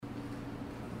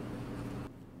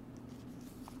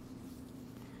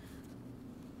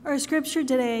Our scripture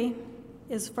today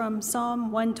is from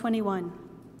Psalm 121.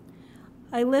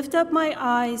 I lift up my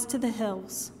eyes to the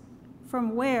hills.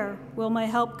 From where will my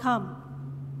help come?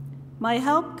 My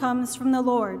help comes from the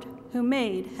Lord, who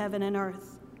made heaven and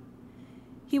earth.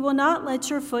 He will not let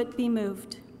your foot be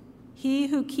moved. He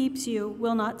who keeps you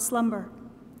will not slumber.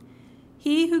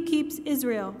 He who keeps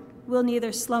Israel will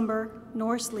neither slumber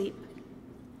nor sleep.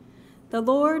 The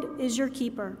Lord is your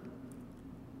keeper.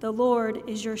 The Lord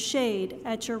is your shade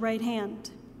at your right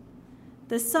hand.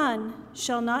 The sun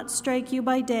shall not strike you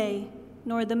by day,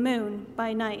 nor the moon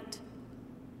by night.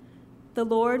 The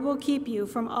Lord will keep you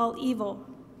from all evil.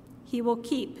 He will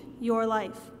keep your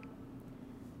life.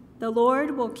 The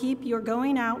Lord will keep your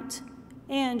going out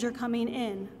and your coming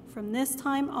in from this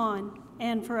time on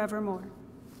and forevermore.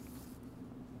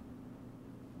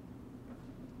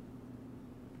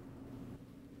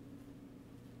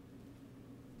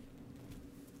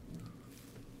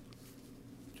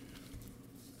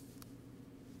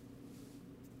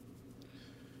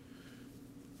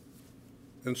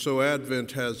 And so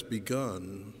Advent has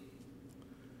begun.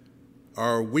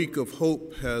 Our week of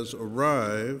hope has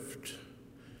arrived.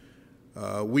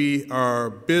 We are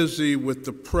busy with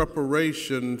the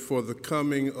preparation for the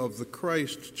coming of the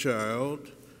Christ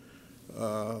child,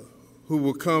 who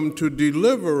will come to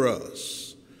deliver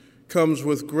us. Comes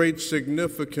with great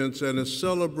significance and is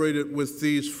celebrated with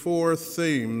these four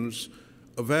themes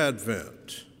of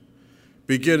Advent.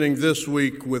 Beginning this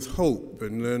week with hope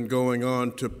and then going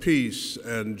on to peace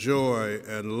and joy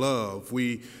and love.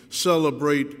 We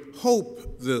celebrate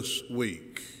hope this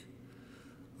week.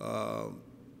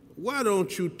 Why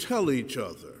don't you tell each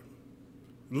other,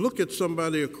 look at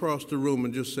somebody across the room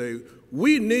and just say,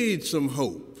 we need some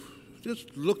hope.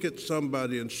 Just look at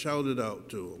somebody and shout it out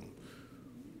to them.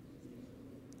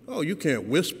 Oh, you can't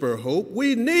whisper hope.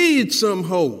 We need some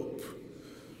hope.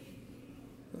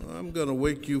 I'm going to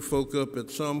wake you folk up at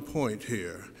some point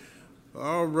here.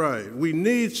 All right, we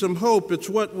need some hope. It's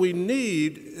what we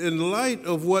need in light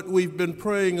of what we've been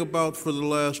praying about for the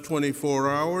last 24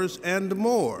 hours and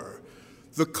more.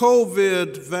 The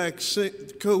COVID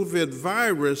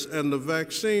virus and the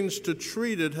vaccines to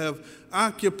treat it have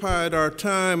occupied our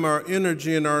time, our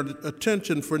energy, and our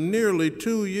attention for nearly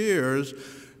 2 years.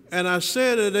 And I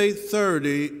said at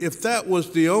 8:30, if that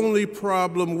was the only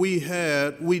problem we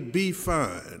had, we'd be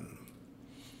fine.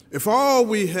 If all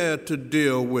we had to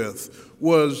deal with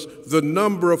was the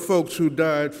number of folks who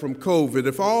died from COVID,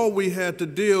 if all we had to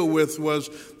deal with was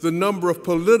the number of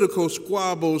political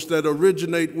squabbles that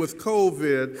originate with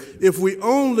COVID, if we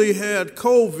only had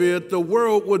COVID, the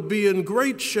world would be in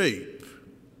great shape.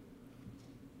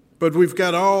 But we've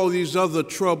got all these other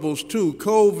troubles too.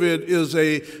 COVID is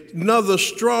another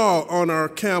straw on our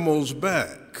camel's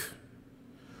back,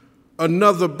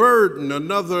 another burden,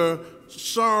 another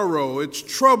sorrow. It's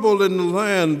trouble in the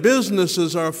land.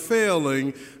 Businesses are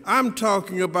failing. I'm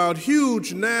talking about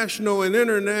huge national and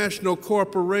international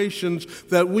corporations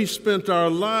that we spent our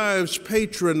lives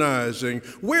patronizing.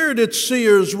 Where did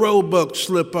Sears Roebuck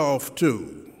slip off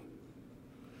to?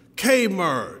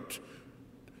 Kmart.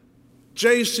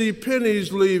 J.C.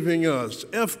 Penney's leaving us,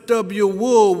 F.W.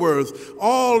 Woolworth,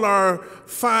 all our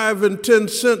 5 and 10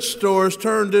 cent stores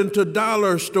turned into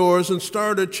dollar stores and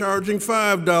started charging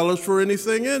 $5 for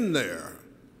anything in there.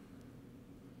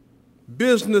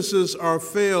 Businesses are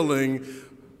failing.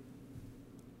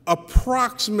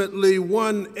 Approximately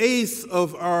 1/8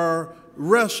 of our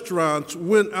restaurants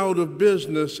went out of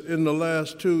business in the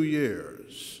last 2 years.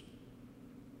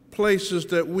 Places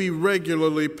that we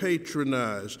regularly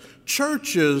patronize.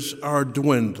 Churches are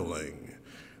dwindling.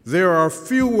 There are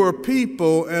fewer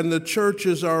people, and the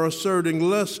churches are asserting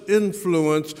less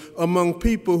influence among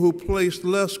people who place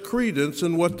less credence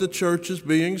in what the church is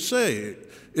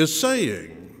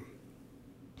saying.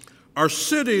 Our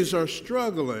cities are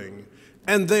struggling,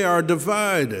 and they are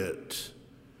divided.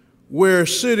 Where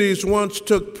cities once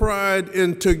took pride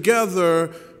in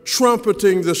together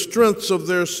trumpeting the strengths of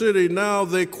their city, now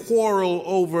they quarrel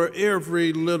over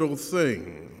every little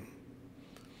thing.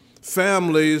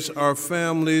 Families are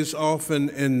families often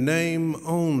in name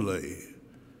only.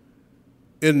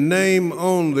 In name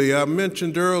only. I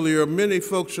mentioned earlier, many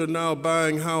folks are now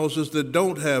buying houses that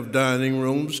don't have dining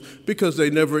rooms because they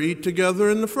never eat together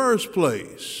in the first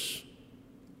place.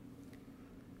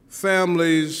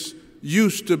 Families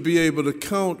used to be able to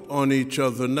count on each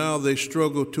other. Now they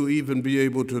struggle to even be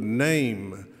able to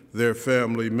name their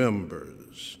family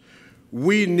members.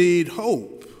 We need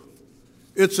hope.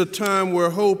 It's a time where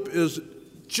hope is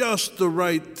just the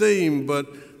right theme, but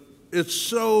it's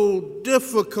so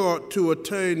difficult to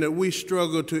attain that we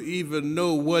struggle to even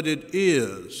know what it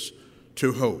is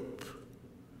to hope.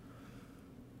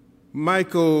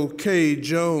 Michael K.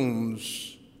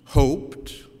 Jones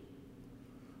hoped.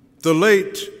 The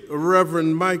late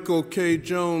Reverend Michael K.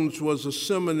 Jones was a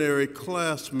seminary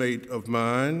classmate of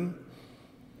mine.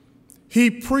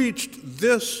 He preached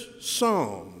this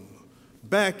psalm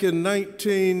back in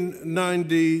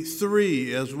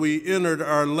 1993 as we entered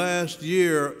our last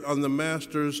year on the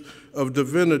Masters of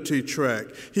Divinity track.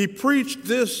 He preached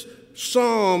this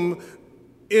psalm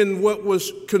in what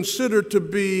was considered to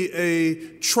be a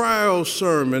trial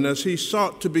sermon as he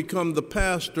sought to become the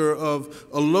pastor of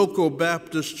a local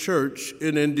Baptist church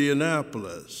in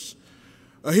Indianapolis.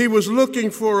 He was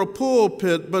looking for a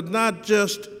pulpit, but not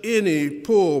just any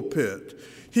pulpit.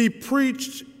 He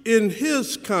preached in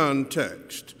his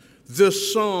context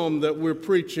this psalm that we're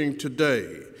preaching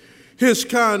today. His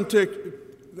context,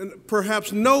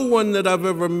 perhaps no one that I've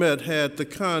ever met had the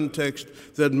context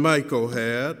that Michael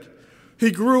had. He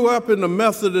grew up in the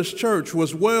Methodist church,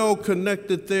 was well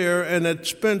connected there, and had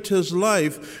spent his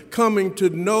life coming to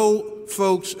know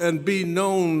folks and be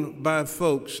known by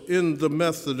folks in the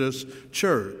Methodist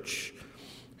church.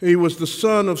 He was the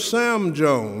son of Sam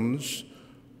Jones,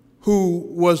 who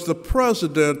was the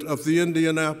president of the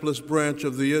Indianapolis branch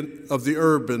of the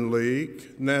Urban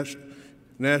League,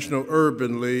 National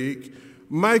Urban League.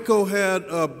 Michael had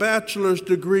a bachelor's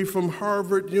degree from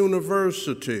Harvard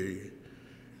University.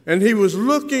 And he was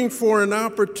looking for an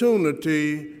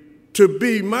opportunity to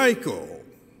be Michael.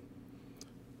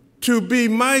 To be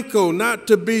Michael, not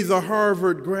to be the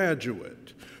Harvard graduate.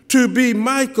 To be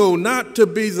Michael, not to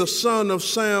be the son of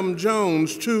Sam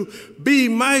Jones. To be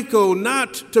Michael,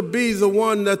 not to be the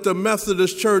one that the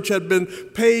Methodist Church had been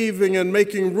paving and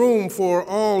making room for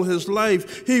all his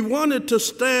life. He wanted to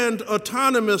stand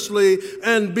autonomously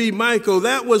and be Michael.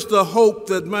 That was the hope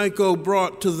that Michael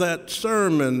brought to that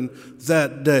sermon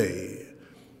that day.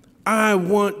 I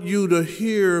want you to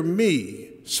hear me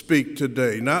speak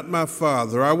today, not my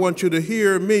father. I want you to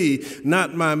hear me,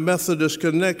 not my Methodist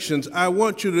connections. I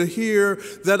want you to hear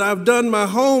that I've done my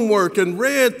homework and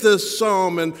read this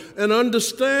psalm and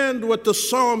understand what the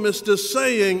psalmist is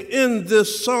saying in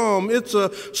this psalm. It's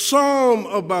a psalm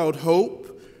about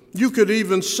hope. You could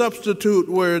even substitute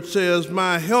where it says,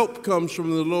 my help comes from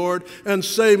the Lord, and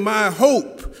say, my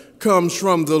hope comes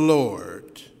from the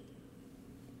Lord.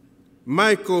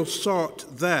 Michael sought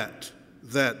that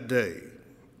day.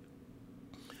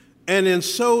 And in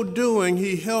so doing,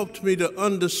 he helped me to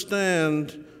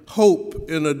understand hope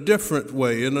in a different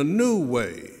way, in a new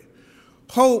way.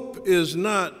 Hope is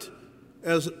not,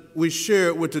 as we share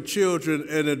it with the children,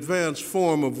 an advanced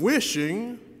form of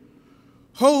wishing.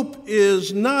 Hope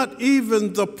is not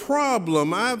even the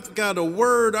problem. I've got a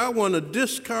word I want to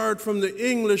discard from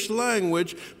the English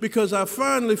language because I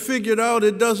finally figured out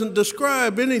it doesn't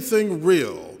describe anything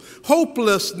real.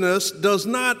 Hopelessness does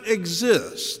not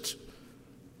exist.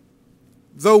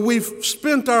 Though we've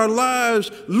spent our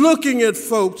lives looking at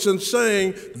folks and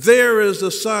saying there is a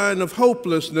sign of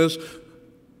hopelessness,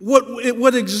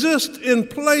 what exists in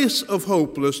place of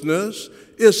hopelessness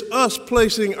is us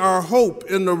placing our hope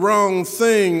in the wrong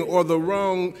thing or the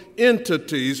wrong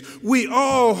entities. We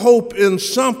all hope in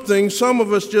something. Some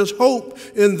of us just hope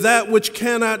in that which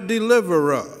cannot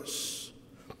deliver us.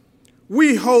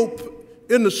 We hope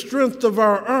in the strength of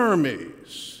our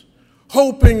armies,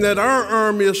 hoping that our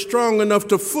army is strong enough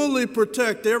to fully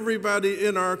protect everybody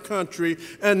in our country,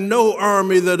 and no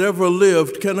army that ever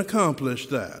lived can accomplish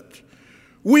that.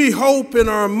 We hope in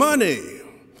our money,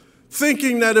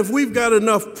 thinking that if we've got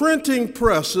enough printing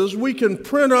presses, we can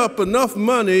print up enough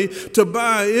money to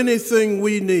buy anything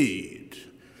we need.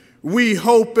 We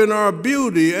hope in our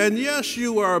beauty, and yes,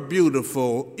 you are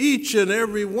beautiful, each and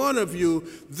every one of you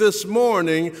this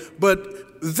morning, but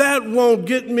that won't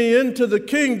get me into the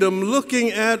kingdom looking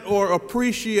at or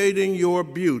appreciating your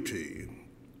beauty.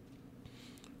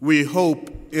 We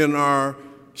hope in our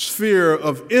sphere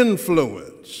of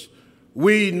influence.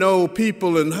 We know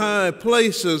people in high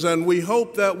places, and we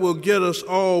hope that will get us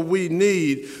all we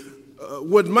need.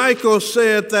 What Michael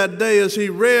said that day as he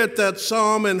read that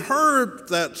psalm and heard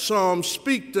that psalm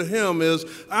speak to him is,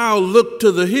 I'll look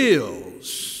to the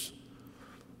hills.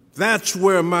 That's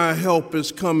where my help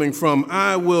is coming from.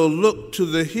 I will look to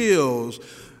the hills.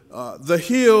 The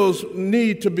hills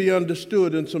need to be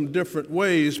understood in some different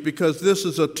ways, because this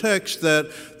is a text that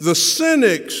the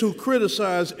cynics who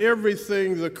criticize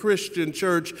everything the Christian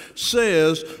church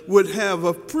says would have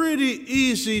a pretty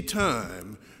easy time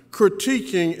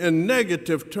critiquing in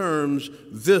negative terms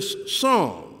this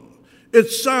psalm. It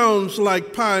sounds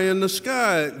like pie in the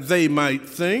sky, they might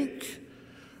think.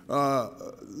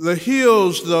 The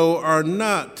hills, though, are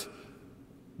not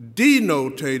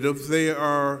denotative, they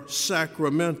are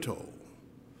sacramental.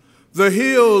 The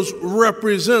hills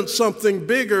represent something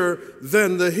bigger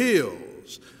than the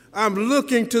hills. I'm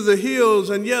looking to the hills,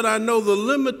 and yet I know the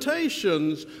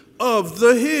limitations of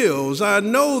the hills. I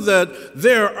know that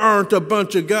there aren't a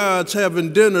bunch of gods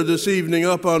having dinner this evening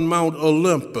up on Mount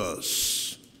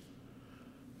Olympus.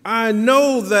 I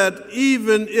know that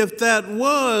even if that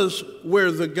was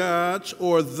where the gods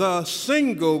or the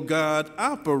single God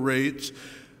operates,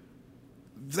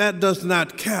 that does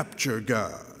not capture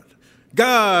God.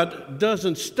 God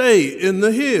doesn't stay in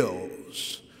the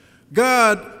hills.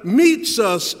 God meets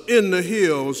us in the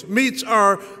hills, meets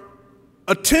our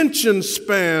attention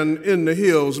span in the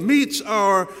hills, meets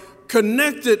our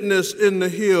connectedness in the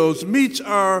hills, meets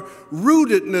our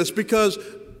rootedness, because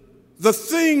the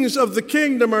things of the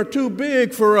kingdom are too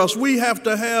big for us. We have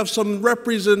to have some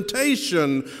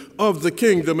representation of the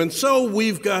kingdom. And so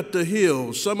we've got the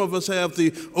hills. Some of us have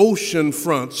the ocean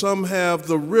front. Some have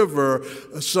the river.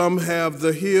 Some have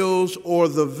the hills or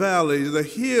the valley. The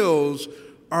hills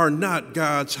are not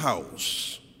God's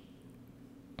house.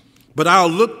 But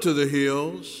I'll look to the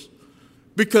hills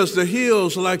because the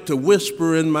hills like to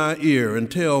whisper in my ear and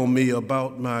tell me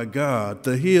about my God.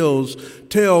 The hills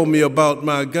tell me about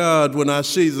my God when I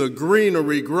see the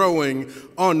greenery growing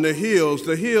on the hills.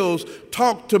 The hills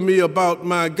talk to me about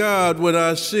my God when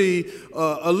I see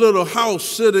a little house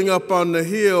sitting up on the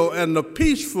hill and the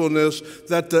peacefulness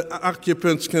that the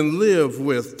occupants can live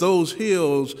with. Those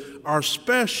hills are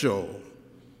special,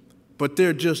 but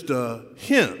they're just a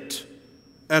hint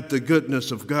at the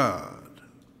goodness of God.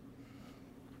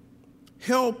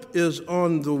 Help is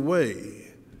on the way.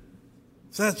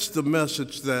 That's the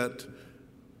message that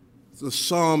the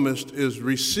psalmist is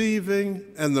receiving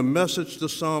and the message the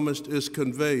psalmist is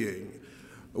conveying.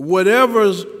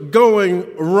 Whatever's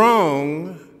going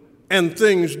wrong, and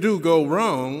things do go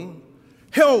wrong,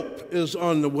 help is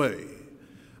on the way.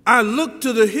 I look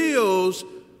to the hills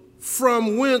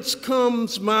from whence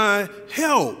comes my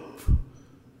help.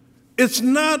 It's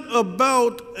not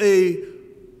about a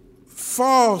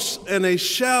false and a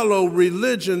shallow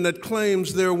religion that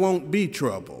claims there won't be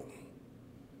trouble.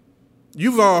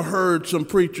 You've all heard some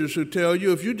preachers who tell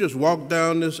you, if you just walk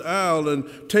down this aisle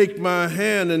and take my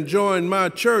hand and join my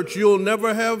church, you'll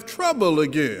never have trouble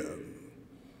again.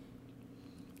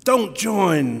 Don't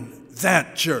join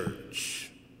that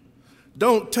church.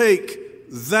 Don't take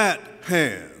that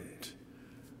hand.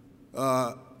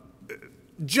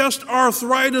 Just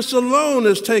arthritis alone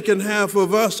has taken half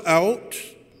of us out.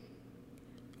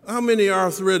 How many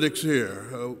arthritics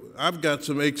here? I've got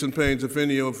some aches and pains if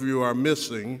any of you are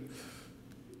missing.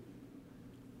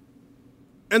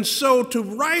 And so to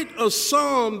write a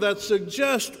psalm that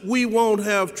suggests we won't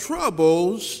have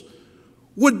troubles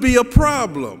would be a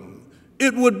problem.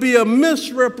 It would be a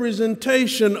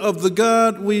misrepresentation of the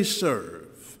God we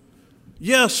serve.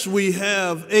 Yes, we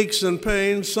have aches and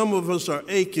pains. Some of us are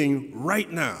aching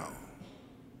right now,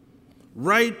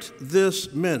 right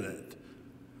this minute.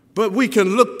 But we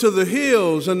can look to the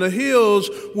hills, and the hills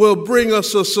will bring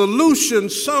us a solution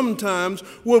sometimes,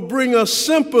 will bring us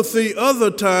sympathy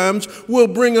other times, will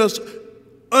bring us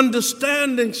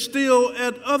understanding still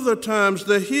at other times.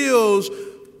 The hills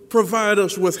provide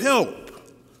us with help,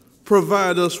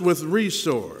 provide us with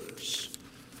resource.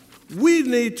 We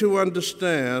need to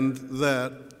understand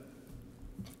that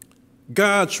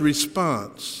God's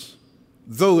response,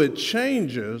 though it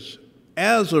changes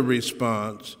as a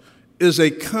response, is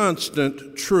a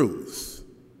constant truth.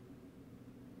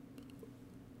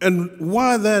 And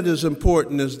why that is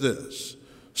important is this.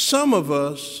 Some of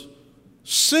us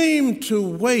seem to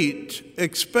wait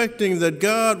expecting that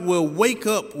God will wake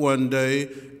up one day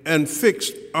and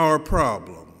fix our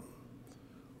problem.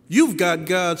 You've got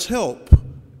God's help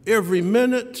every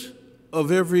minute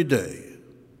of every day.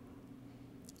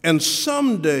 And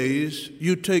some days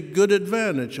you take good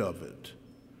advantage of it.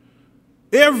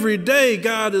 Every day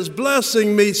God is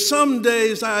blessing me. Some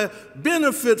days I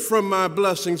benefit from my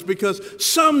blessings because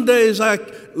some days I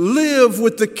live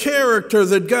with the character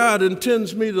that God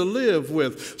intends me to live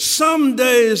with. Some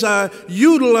days I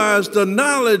utilize the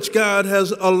knowledge God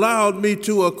has allowed me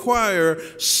to acquire.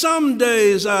 Some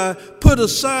days I put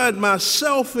aside my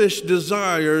selfish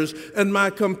desires and my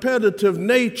competitive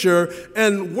nature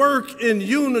and work in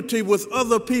unity with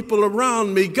other people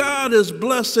around me. God is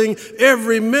blessing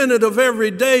every minute of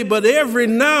every day, but every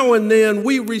now and then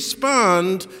we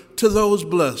respond to those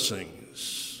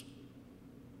blessings.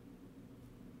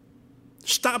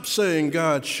 Stop saying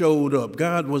God showed up.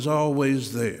 God was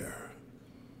always there.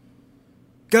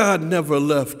 God never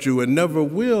left you and never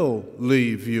will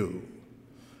leave you.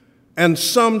 And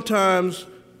sometimes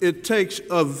it takes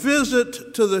a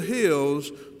visit to the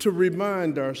hills to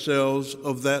remind ourselves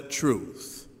of that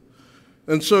truth.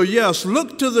 And so, yes,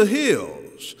 look to the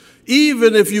hills.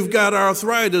 Even if you've got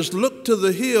arthritis, look to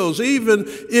the hills. Even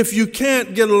if you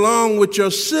can't get along with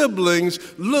your siblings,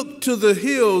 look to the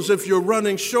hills. If you're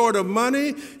running short of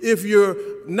money, if you're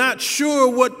not sure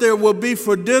what there will be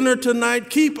for dinner tonight,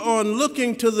 keep on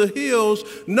looking to the hills,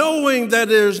 knowing that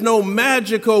there's no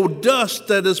magical dust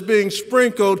that is being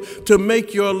sprinkled to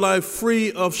make your life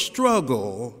free of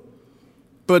struggle,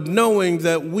 but knowing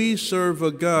that we serve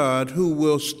a God who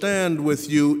will stand with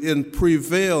you in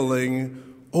prevailing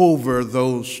over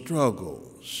those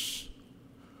struggles.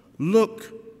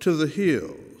 Look to the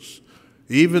hills.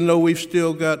 Even though we've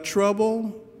still got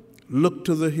trouble, look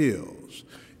to the hills.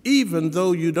 Even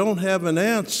though you don't have an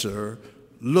answer,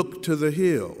 look to the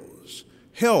hills.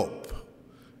 Help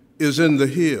is in the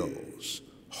hills.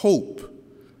 Hope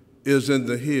is in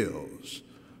the hills.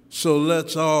 So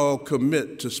let's all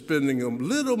commit to spending a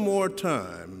little more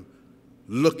time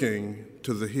looking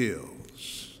to the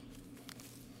hills.